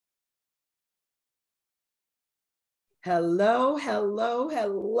Hello, hello,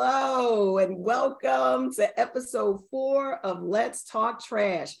 hello, and welcome to episode 4 of Let's Talk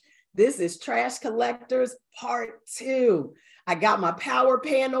Trash. This is Trash Collectors Part 2. I got my power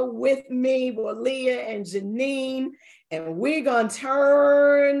panel with me, Leah and Janine, and we're going to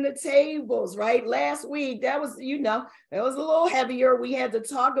turn the tables, right? Last week, that was a little heavier. We had to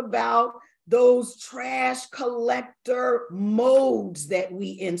talk about those trash collector modes that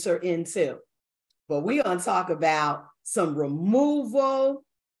we enter into. But we're going to talk about some removal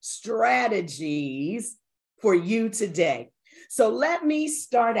strategies for you today. So let me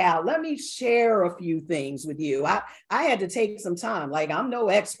start out. Let me share a few things with you. I had to take some time. Like, I'm no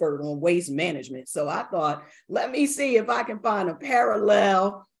expert on waste management. So I thought, let me see if I can find a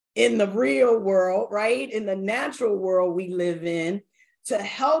parallel in the real world, right? In the natural world we live in, to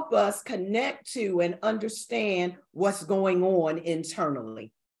help us connect to and understand what's going on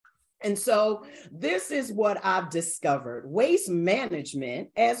internally. And so this is what I've discovered. Waste management,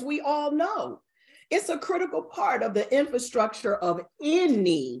 as we all know, it's a critical part of the infrastructure of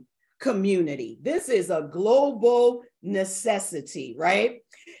any community. This is a global necessity, right?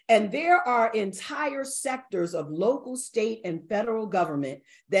 And there are entire sectors of local, state, and federal government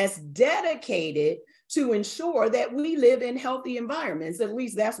that's dedicated to ensure that we live in healthy environments. At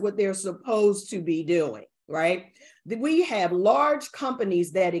least that's what they're supposed to be doing, right? We have large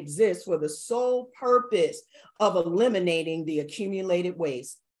companies that exist for the sole purpose of eliminating the accumulated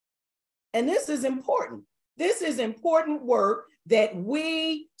waste. And this is important. This is important work that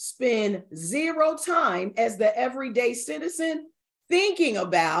we spend zero time as the everyday citizen thinking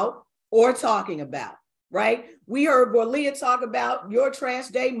about or talking about, right? We heard Leah talk about your trash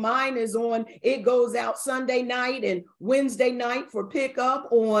day. Mine is it goes out Sunday night and Wednesday night for pickup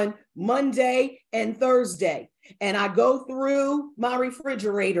on Monday and Thursday. And I go through my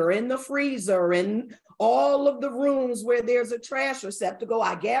refrigerator and the freezer and all of the rooms where there's a trash receptacle.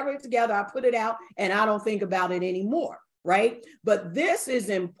 I gather it together, I put it out, and I don't think about it anymore, right? But this is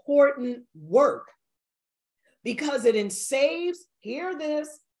important work because it saves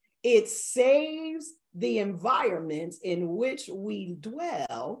the environments in which we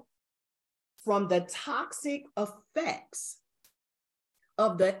dwell from the toxic effects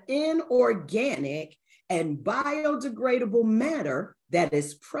of the inorganic and biodegradable matter that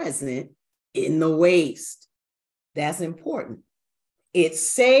is present in the waste. That's important. It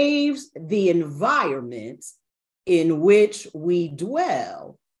saves the environment in which we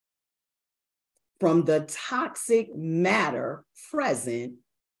dwell from the toxic matter present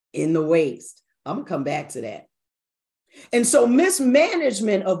in the waste. I'm gonna come back to that. And so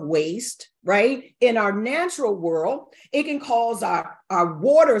mismanagement of waste, right, in our natural world, it can cause our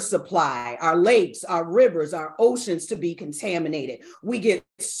water supply, our lakes, our rivers, our oceans to be contaminated. We get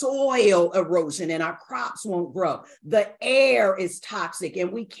soil erosion and our crops won't grow. The air is toxic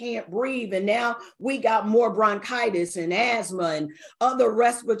and we can't breathe. And now we got more bronchitis and asthma and other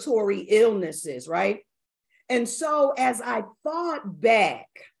respiratory illnesses, right? And so as I thought back,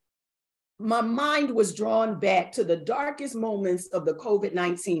 my mind was drawn back to the darkest moments of the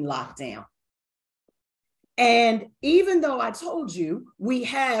COVID-19 lockdown. And even though I told you we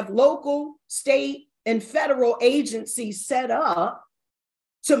have local, state, and federal agencies set up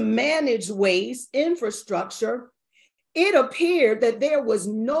to manage waste infrastructure, it appeared that there was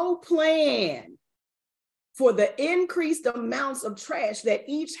no plan for the increased amounts of trash that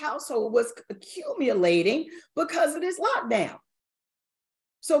each household was accumulating because of this lockdown.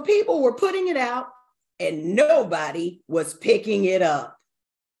 So people were putting it out and nobody was picking it up,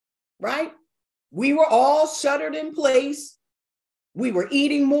 right? We were all shuttered in place. We were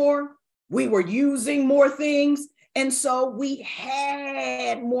eating more. We were using more things. And so we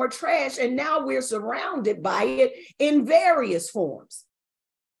had more trash and now we're surrounded by it in various forms.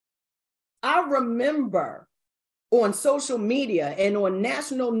 I remember on social media and on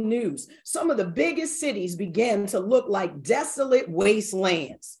national news, some of the biggest cities began to look like desolate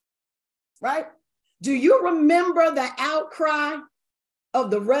wastelands, right? Do you remember the outcry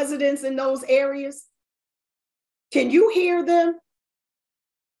of the residents in those areas? Can you hear them?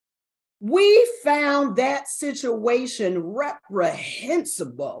 We found that situation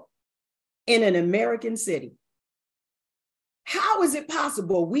reprehensible in an American city. How is it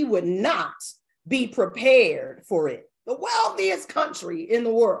possible we would not be prepared for it? The wealthiest country in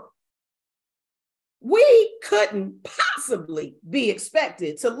the world. We couldn't possibly be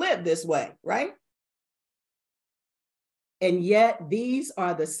expected to live this way, right? And yet these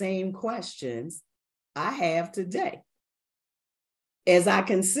are the same questions I have today as I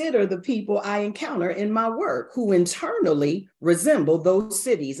consider the people I encounter in my work who internally resemble those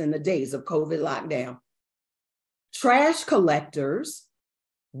cities in the days of COVID lockdown. trash collectors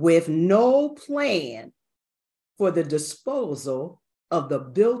with no plan for the disposal of the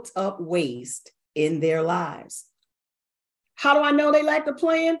built up waste in their lives. How do I know they lack a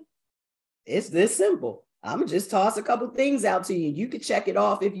plan? It's this simple. I'm gonna just toss a couple things out to you. You can check it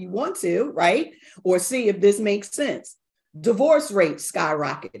off if you want to, right? Or see if this makes sense. Divorce rates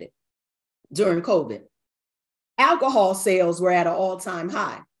skyrocketed during COVID. Alcohol sales were at an all-time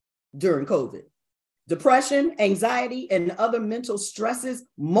high during COVID. Depression, anxiety, and other mental stresses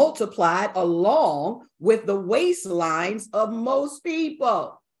multiplied along with the waistlines of most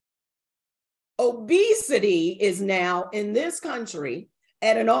people. Obesity is now in this country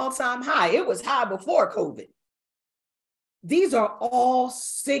at an all-time high. It was high before COVID. These are all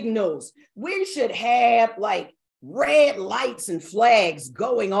signals. We should have like red lights and flags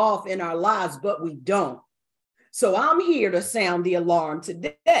going off in our lives, but we don't. So I'm here to sound the alarm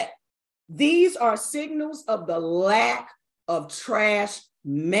today. These are signals of the lack of trash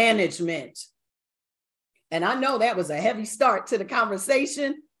management. And I know that was a heavy start to the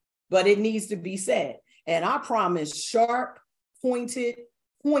conversation, but it needs to be said. And I promise sharp, pointed,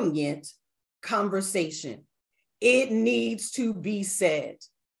 poignant conversation. It needs to be said.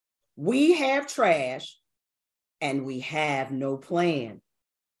 We have trash and we have no plan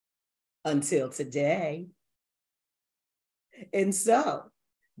until today. And so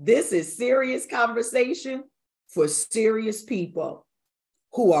this is serious conversation for serious people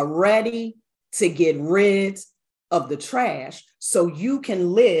who are ready to get rid of the trash so you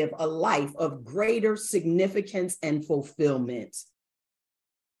can live a life of greater significance and fulfillment.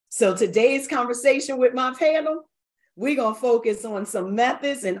 So today's conversation with my panel, we're going to focus on some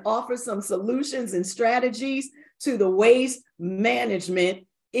methods and offer some solutions and strategies to the waste management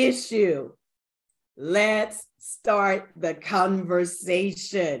issue. Let's start the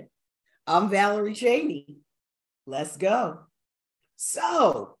conversation. I'm Valerie Cheney. Let's go.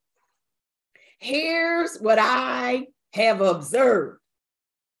 So here's what I have observed.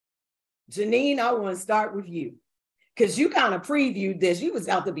 Janine, I want to start with you because you kind of previewed this. You was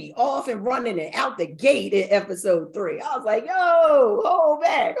out to be off and running and out the gate in episode 3. I was like, yo, hold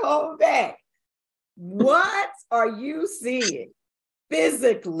back. What are you seeing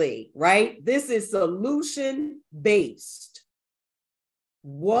physically, right? This is solution-based.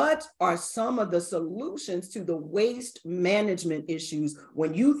 What are some of the solutions to the waste management issues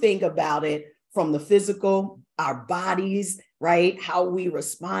when you think about it from the physical, our bodies, right? How we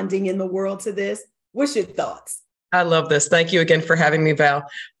responding in the world to this? What's your thoughts? I love this. Thank you again for having me, Val.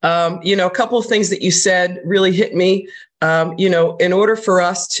 A couple of things that you said really hit me. In order for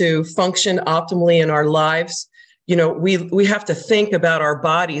us to function optimally in our lives, we have to think about our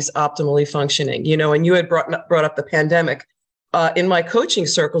bodies optimally functioning, and you had brought up the pandemic. In my coaching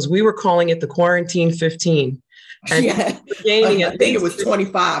circles, we were calling it the quarantine 15. And yeah, I think it was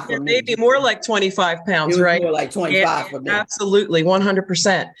 25 for me. Maybe more like 25 pounds, right? More like 25 for me. Absolutely,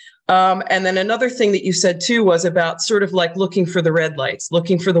 100%. And then another thing that you said too was about sort of like looking for the red lights,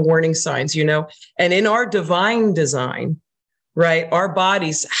 looking for the warning signs, and in our divine design, right, our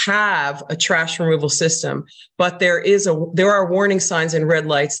bodies have a trash removal system, but there are warning signs and red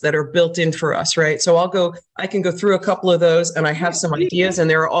lights that are built in for us, right? So I can go through a couple of those and I have some ideas, and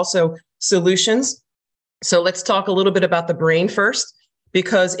there are also solutions. So let's talk a little bit about the brain first,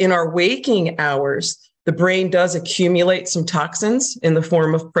 because in our waking hours, the brain does accumulate some toxins in the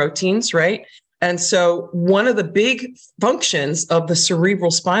form of proteins, right? And so one of the big functions of the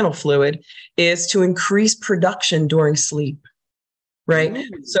cerebral spinal fluid is to increase production during sleep, right?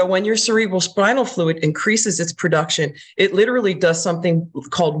 Mm-hmm. So when your cerebral spinal fluid increases its production, it literally does something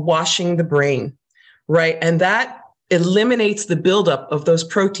called washing the brain, right? And that eliminates the buildup of those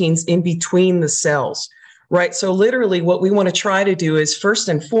proteins in between the cells. Right. So literally what we want to try to do is, first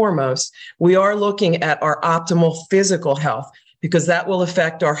and foremost, we are looking at our optimal physical health, because that will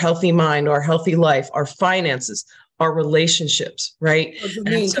affect our healthy mind, our healthy life, our finances, our relationships. Right.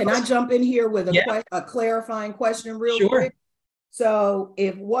 Can I jump in here with a clarifying question real quick? So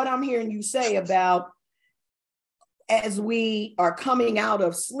if what I'm hearing you say about as we are coming out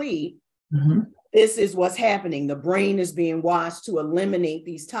of sleep, mm-hmm. This is what's happening. The brain is being washed to eliminate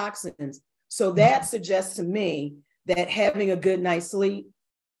these toxins. So that suggests to me that having a good night's sleep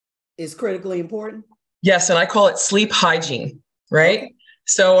is critically important. Yes, and I call it sleep hygiene, right? Okay.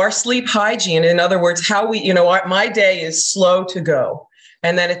 So our sleep hygiene, in other words, how we, my day is slow to go.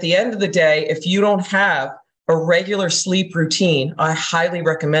 And then at the end of the day, if you don't have a regular sleep routine, I highly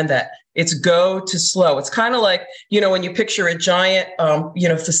recommend that. It's go to slow. It's kind of like, when you picture a giant,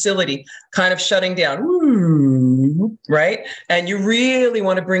 facility kind of shutting down, right? And you really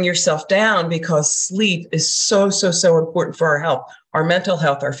want to bring yourself down because sleep is so, so, so important for our health, our mental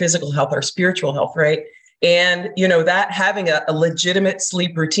health, our physical health, our spiritual health, right? And, that having a legitimate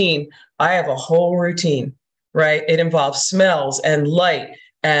sleep routine, I have a whole routine, right? It involves smells and light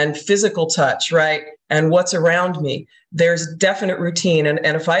and physical touch, right? And what's around me. There's definite routine. And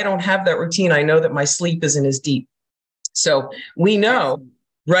if I don't have that routine, I know that my sleep isn't as deep. So we know,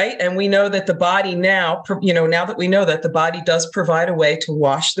 right? And we know that the body now that we know that the body does provide a way to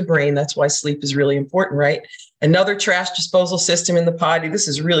wash the brain. That's why sleep is really important, right? Another trash disposal system in the body. This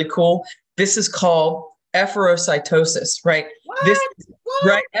is really cool. This is called efferocytosis, right? What?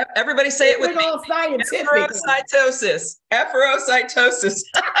 Right. Everybody say it with me. Efferocytosis.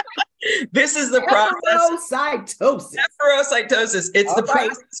 This is the process. Efferocytosis. It's the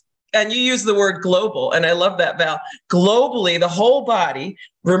process. And you use the word global. And I love that, Val. Globally, the whole body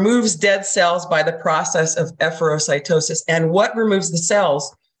removes dead cells by the process of efferocytosis. And what removes the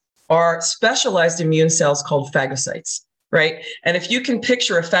cells are specialized immune cells called phagocytes, right? And if you can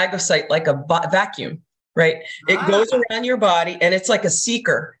picture a phagocyte like a vacuum, right? It goes around your body and it's like a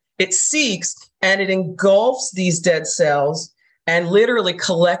seeker. It seeks and it engulfs these dead cells and literally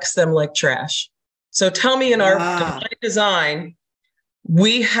collects them like trash. So tell me, in our design,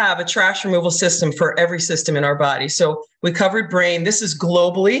 we have a trash removal system for every system in our body. So we covered brain. This is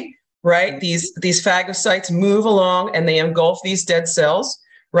globally, right? These phagocytes move along and they engulf these dead cells,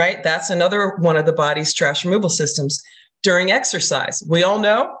 right? That's another one of the body's trash removal systems. During exercise, we all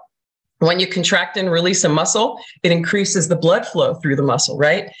know when you contract and release a muscle, it increases the blood flow through the muscle,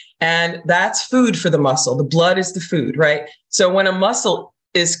 right? And that's food for the muscle. The blood is the food, right? So when a muscle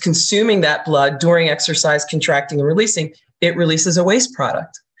is consuming that blood during exercise, contracting and releasing, it releases a waste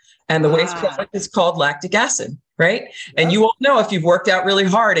product. And the waste product is called lactic acid, right? Yep. And you all know if you've worked out really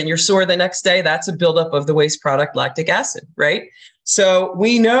hard and you're sore the next day, that's a buildup of the waste product, lactic acid, right? So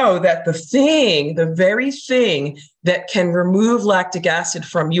we know that the very thing that can remove lactic acid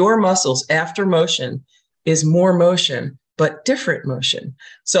from your muscles after motion is more motion, but different motion.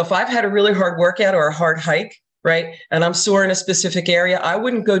 So if I've had a really hard workout or a hard hike, right, and I'm sore in a specific area, I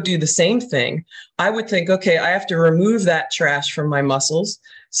wouldn't go do the same thing. I would think, okay, I have to remove that trash from my muscles.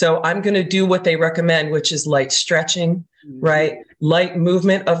 So I'm going to do what they recommend, which is light stretching, right? Light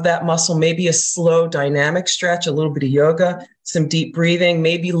movement of that muscle, maybe a slow dynamic stretch, a little bit of yoga, some deep breathing,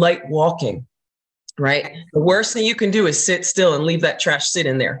 maybe light walking, right? The worst thing you can do is sit still and leave that trash sit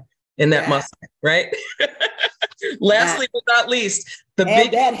in there, in that muscle, right? Lastly, but not least,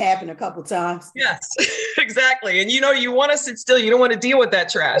 that happened a couple times. Yes, exactly. And you want to sit still. You don't want to deal with that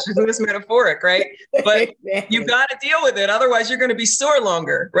trash. I think it's metaphoric, right? But you got to deal with it. Otherwise, you're going to be sore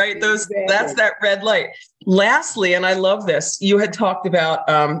longer, right? That's that red light. Lastly, and I love this, you had talked about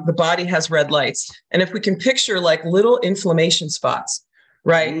the body has red lights. And if we can picture like little inflammation spots,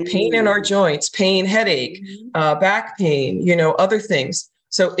 right? Pain in our joints, pain, headache, back pain, other things.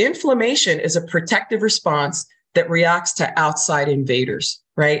 So inflammation is a protective response that reacts to outside invaders,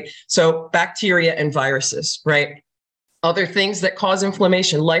 right? So bacteria and viruses, right? Other things that cause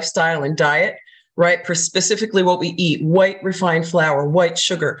inflammation, lifestyle and diet, right? Specifically what we eat, white refined flour, white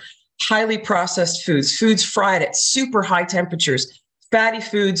sugar, highly processed foods fried at super high temperatures, fatty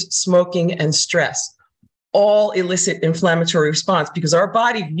foods, smoking, and stress, all elicit inflammatory response because our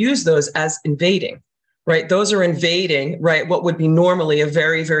body views those as invading, right? Those are invading, right? What would be normally a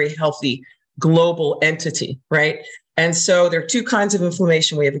very, very healthy global entity, right? And so there are two kinds of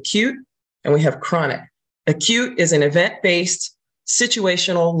inflammation. We have acute and we have chronic. Acute is an event-based,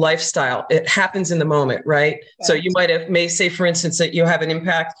 situational lifestyle. It happens in the moment, right? Okay. So you may say, for instance, that you have an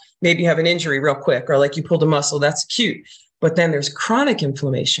impact, maybe you have an injury real quick, or like you pulled a muscle, that's acute. But then there's chronic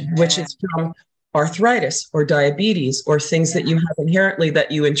inflammation, which is from arthritis or diabetes or things that you have inherently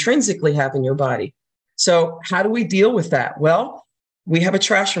that you intrinsically have in your body. So how do we deal with that? Well, we have a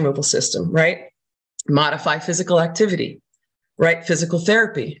trash removal system, right? Modify physical activity, right? Physical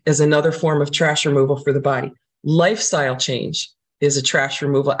therapy is another form of trash removal for the body. Lifestyle change is a trash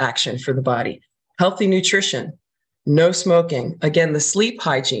removal action for the body. Healthy nutrition, no smoking. Again, the sleep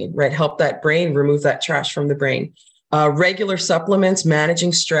hygiene, right? Help that brain, remove that trash from the brain. Regular supplements,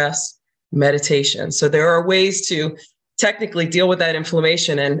 managing stress, meditation. So there are ways to technically deal with that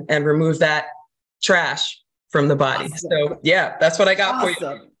inflammation and remove that trash from the body. Awesome. So yeah, that's what I got for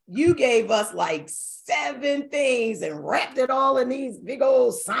you. You gave us like 7 things and wrapped it all in these big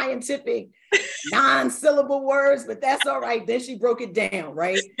old scientific non-syllable words, but that's all right. Then she broke it down,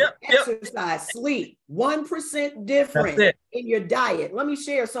 right? Yep. Exercise, sleep, 1% different in your diet. Let me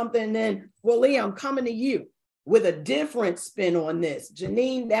share something, and then, well, Leah, I'm coming to you with a different spin on this.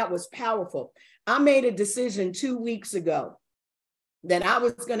 Janine, that was powerful. I made a decision 2 weeks ago that I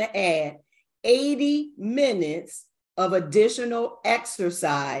was going to add 80 minutes of additional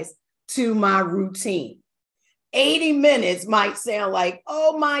exercise to my routine. 80 minutes might sound like,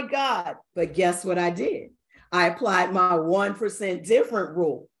 oh my God, but guess what I did? I applied my 1% different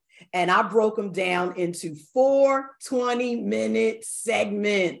rule, and I broke them down into 4 20-minute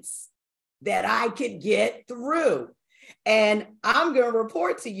segments that I could get through. And I'm going to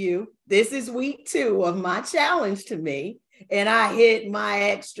report to you, this is week 2 of my challenge to me, and I hit my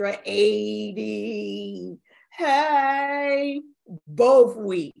extra 80. Hey, both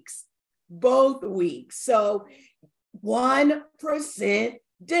weeks. So 1%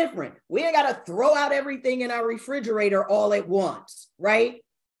 different. We ain't got to throw out everything in our refrigerator all at once, right?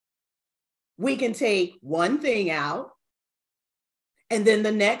 We can take one thing out, and then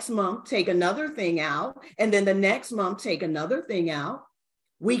the next month take another thing out, and then the next month take another thing out.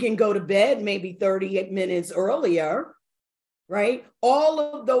 We can go to bed maybe 30 minutes earlier, right? All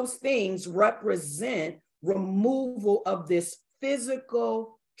of those things represent removal of this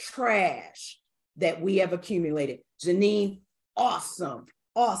physical trash that we have accumulated. Janine, awesome.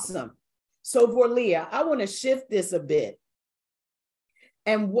 So Vorlia, I want to shift this a bit.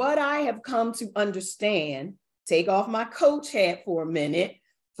 And what I have come to understand, take off my coach hat for a minute,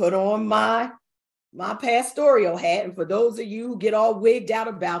 put on my pastoral hat. And for those of you who get all wigged out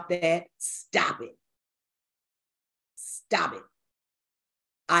about that, stop it.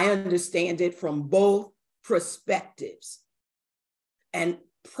 I understand it from both perspectives. And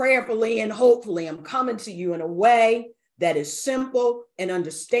prayerfully and hopefully, I'm coming to you in a way that is simple and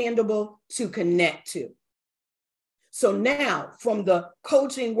understandable to connect to. So now, from the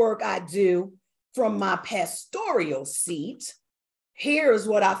coaching work I do from my pastoral seat, here's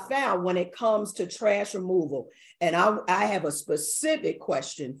what I found when it comes to trash removal. And I have a specific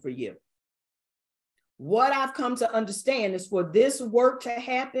question for you. What I've come to understand is, for this work to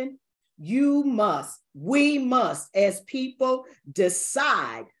happen, we must, as people,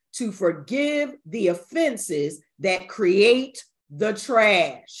 decide to forgive the offenses that create the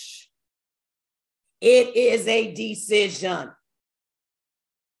trash. It is a decision.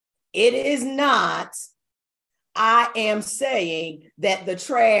 It is not, I am saying that the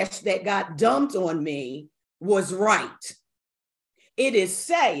trash that got dumped on me was right. It is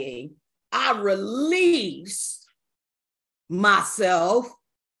saying I release myself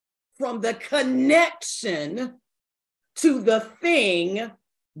from the connection to the thing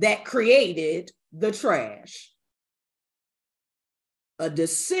that created the trash. A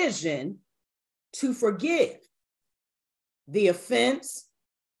decision to forgive the offense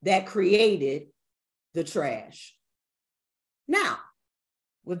that created the trash. Now,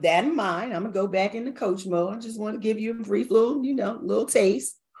 with that in mind, I'm gonna go back into coach mode. I just want to give you a brief little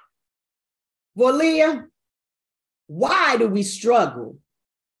taste. Vorlia, why do we struggle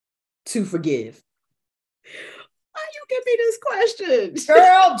to forgive? Why you give me this question?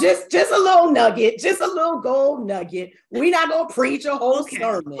 Girl, just a little nugget, just a little gold nugget. We're not gonna preach a whole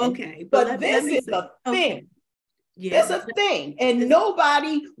sermon. Okay. But this is a thing. Okay. Yeah. It's a thing. And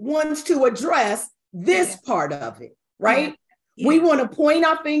nobody wants to address this part of it, right? Yeah. We want to point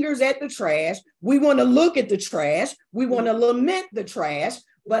our fingers at the trash. We want to look at the trash. We want to lament the trash.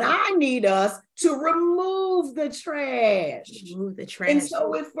 But I need us to remove the trash. Remove the trash. And so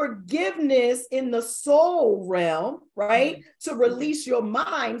with forgiveness in the soul realm, right? Mm-hmm. To release your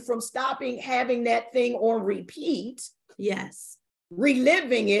mind from stopping having that thing on repeat. Yes.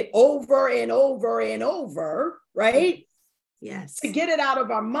 Reliving it over and over and over, right? Yes. To get it out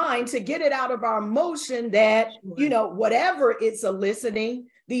of our mind, to get it out of our emotion that, whatever it's eliciting,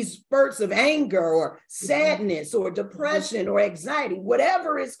 these spurts of anger or sadness or depression or anxiety,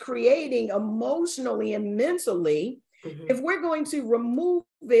 whatever is creating emotionally and mentally, if we're going to remove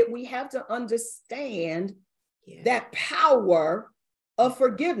it, we have to understand that power of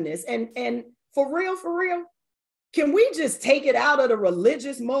forgiveness. And for real, can we just take it out of the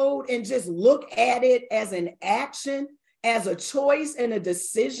religious mode and just look at it as an action, as a choice and a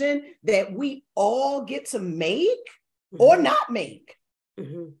decision that we all get to make or not make?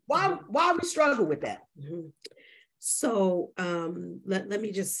 Why we struggle with that? So let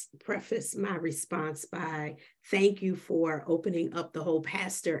me just preface my response by thank you for opening up the whole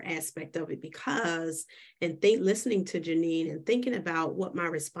pastor aspect of it, because listening to Janine and thinking about what my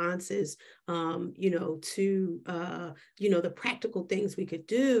response is, to the practical things we could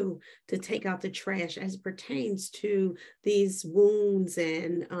do to take out the trash as it pertains to these wounds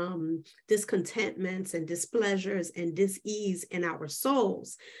and discontentments and displeasures and dis-ease in our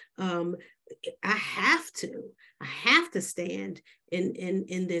souls. I have to stand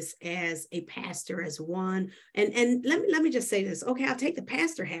in this as a pastor, as one. And let me just say this. Okay, I'll take the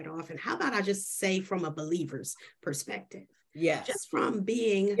pastor hat off. And how about I just say from a believer's perspective? Yes. Just from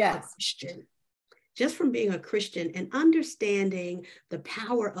being a Christian. Just from being a Christian and understanding the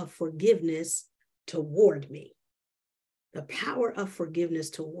power of forgiveness toward me. The power of forgiveness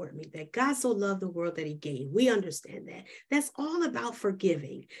toward me, that God so loved the world that he gave. We understand that. That's all about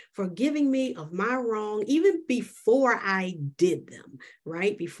forgiving me of my wrong, even before I did them,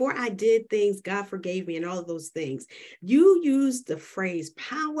 right? Before I did things, God forgave me and all of those things. You used the phrase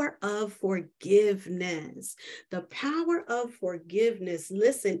power of forgiveness. The power of forgiveness,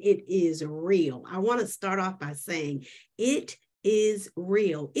 listen, it is real. I want to start off by saying it is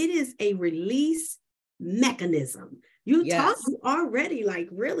real. It is a release mechanism. You already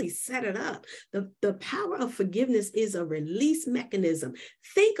really set it up. The power of forgiveness is a release mechanism.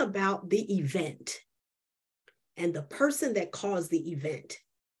 Think about the event and the person that caused the event.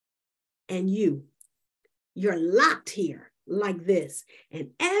 And you're locked here like this. And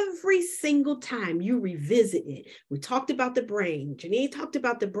every single time you revisit it, we talked about the brain. Janine talked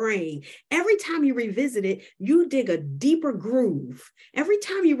about the brain. Every time you revisit it, you dig a deeper groove. Every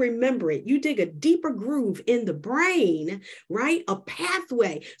time you remember it, you dig a deeper groove in the brain, right? A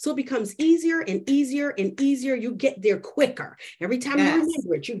pathway. So it becomes easier and easier and easier. You get there quicker. Every time you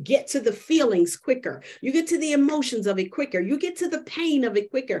remember it, you get to the feelings quicker. You get to the emotions of it quicker. You get to the pain of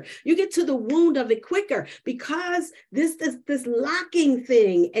it quicker. You get to the wound of it quicker, because this locking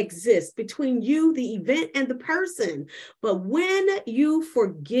thing exists between you, the event, and the person. But when you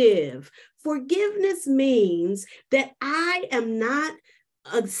forgive, forgiveness means that I am not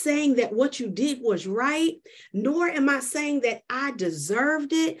saying that what you did was right, nor am I saying that I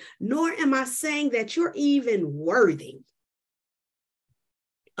deserved it, nor am I saying that you're even worthy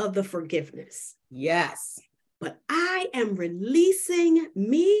of the forgiveness. Yes. But I am releasing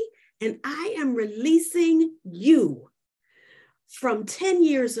me and I am releasing you. From 10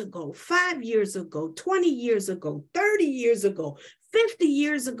 years ago, 5 years ago, 20 years ago, 30 years ago, 50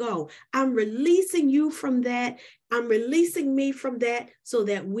 years ago, I'm releasing you from that. I'm releasing me from that so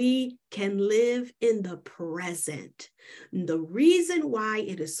that we can live in the present. And the reason why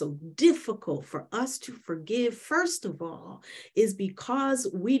it is so difficult for us to forgive, first of all, is because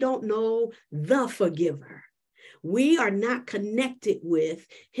we don't know the forgiver. We are not connected with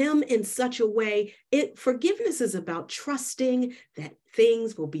him in such a way. Forgiveness is about trusting that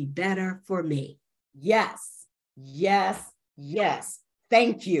things will be better for me. Yes, yes, yes.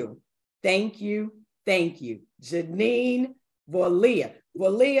 Thank you. Thank you. Thank you. Janine Vorlia.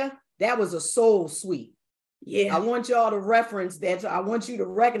 Vorlia, that was a soul sweep. Yeah. I want y'all to reference that. I want you to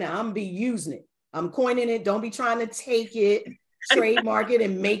recognize I'm going to be using it. I'm coining it. Don't be trying to take it, trademark it,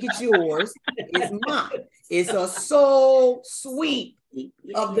 and make it yours. It's mine. It's a soul sweep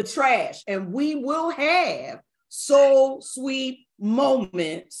of the trash. And we will have soul sweep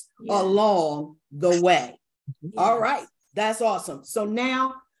moments along the way. Yes. All right. That's awesome. So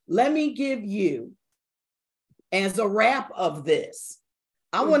now let me give you, as a wrap of this,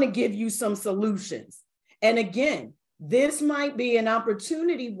 I want to give you some solutions. And again, this might be an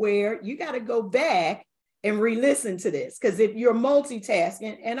opportunity where you got to go back and re-listen to this. Because if you're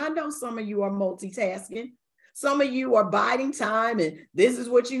multitasking, and I know some of you are multitasking, some of you are biding time, and this is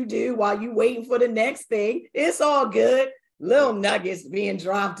what you do while you're waiting for the next thing. It's all good. Little nuggets being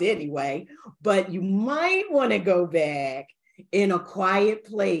dropped anyway. But you might want to go back in a quiet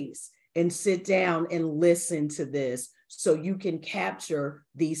place and sit down and listen to this so you can capture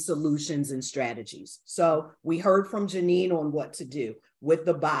these solutions and strategies. So we heard from Janine on what to do with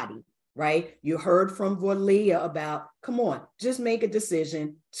the body, right? You heard from Vorlia about, come on, just make a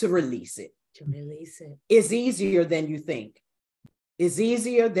decision to release it. To release it. It's easier than you think. It's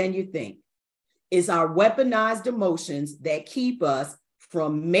easier than you think. It's our weaponized emotions that keep us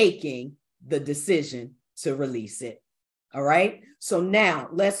from making the decision to release it. All right. So now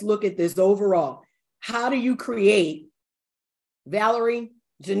let's look at this overall. How do you create, Valerie,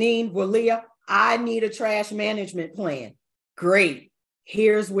 Janine, Vorlia, I need a trash management plan. Great.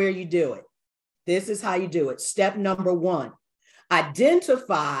 Here's where you do it. This is how you do it. Step number 1,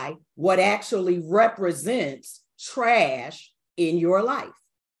 identify what actually represents trash in your life.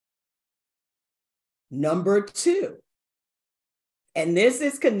 Number 2, and this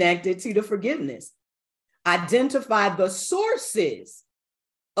is connected to the forgiveness, identify the sources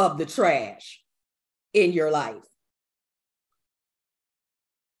of the trash in your life.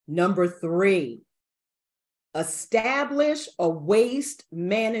 Number 3, establish a waste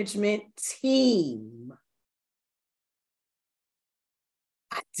management team.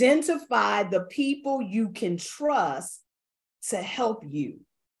 Identify the people you can trust to help you.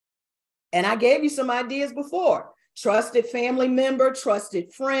 And I gave you some ideas before. Trusted family member,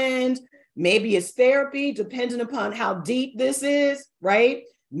 trusted friend, maybe it's therapy, depending upon how deep this is, right?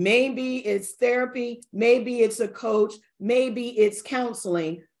 Maybe it's therapy, maybe it's a coach, maybe it's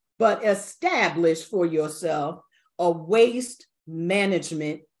counseling, but establish for yourself a waste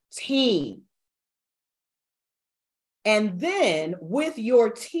management team. And then with your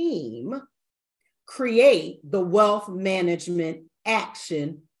team, create the wealth management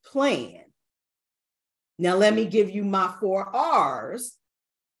action plan. Now, let me give you my 4 R's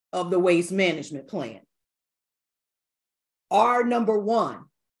of the waste management plan. R number 1,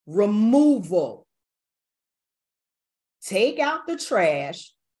 removal. Take out the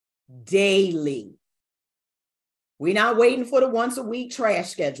trash daily. We're not waiting for the once a week trash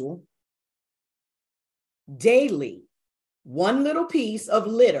schedule. Daily, 1 little piece of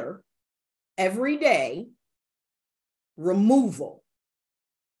litter every day. Removal.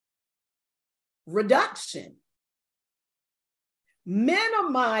 Reduction.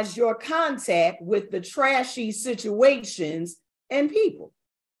 Minimize your contact with the trashy situations and people.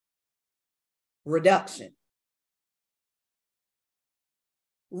 Reduction.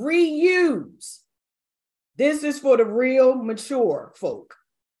 Reuse. This is for the real mature folk.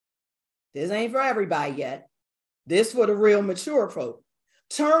 This ain't for everybody yet. This for the real mature folk.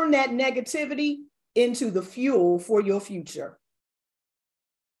 Turn that negativity into the fuel for your future.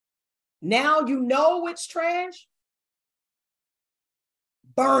 Now you know it's trash.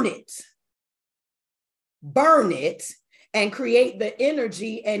 Burn it. Burn it and create the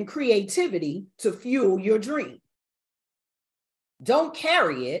energy and creativity to fuel your dream. Don't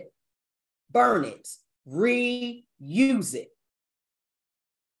carry it. Burn it. Reuse it.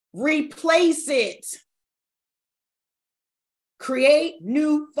 Replace it. Create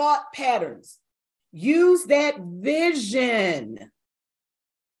new thought patterns. Use that vision.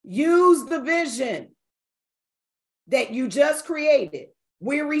 Use the vision that you just created.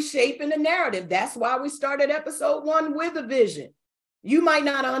 We're reshaping the narrative. That's why we started episode 1 with a vision. You might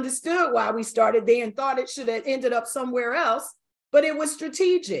not have understood why we started there and thought it should have ended up somewhere else, but it was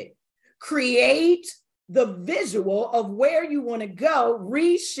strategic. Create the visual of where you want to go,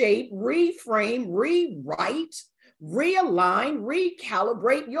 reshape, reframe, rewrite, realign,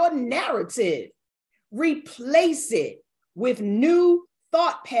 recalibrate your narrative. Replace it with new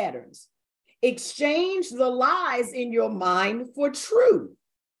thought patterns. Exchange the lies in your mind for truth.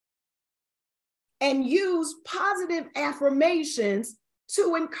 And use positive affirmations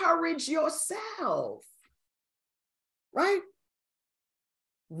to encourage yourself. Right?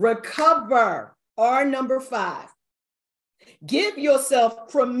 Recover. R number 5. Give yourself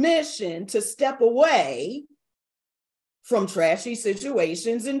permission to step away from trashy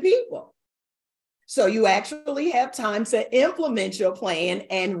situations and people. So you actually have time to implement your plan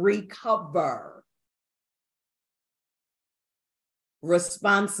and recover.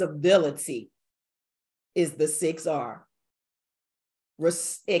 Responsibility is the 6R.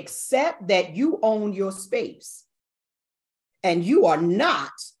 Accept that you own your space and you are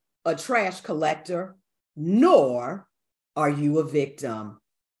not a trash collector, nor are you a victim.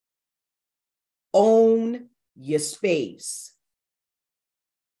 Own your space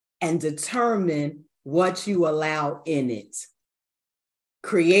and determine what you allow in it.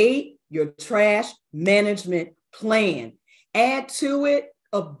 Create your trash management plan. Add to it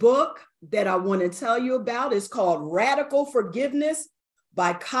a book that I want to tell you about. It's called Radical Forgiveness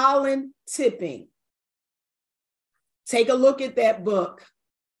by Colin Tipping. Take a look at that book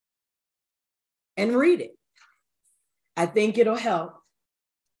and read it. I think it'll help.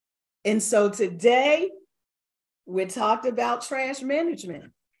 And so today, we talked about trash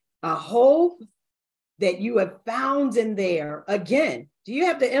management. I hope that you have found in there, again, do you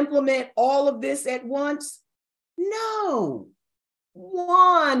have to implement all of this at once? No.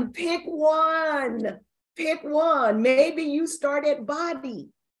 Pick one. Maybe you start at body.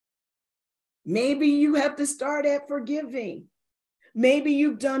 Maybe you have to start at forgiving. Maybe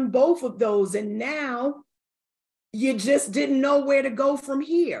you've done both of those and now you just didn't know where to go from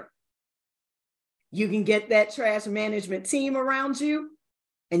here. You can get that trash management team around you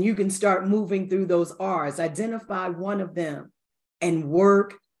And you can start moving through those R's. Identify one of them and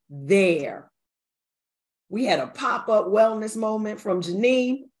work there. We had a pop-up wellness moment from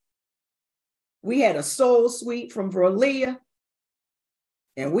Janine. We had a soul suite from Verlia.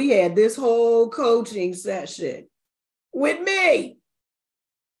 And we had this whole coaching session with me.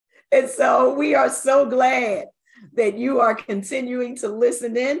 And so we are so glad that you are continuing to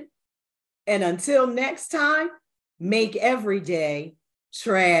listen in. And until next time, make every day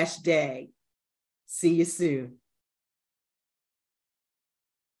trash day. See you soon.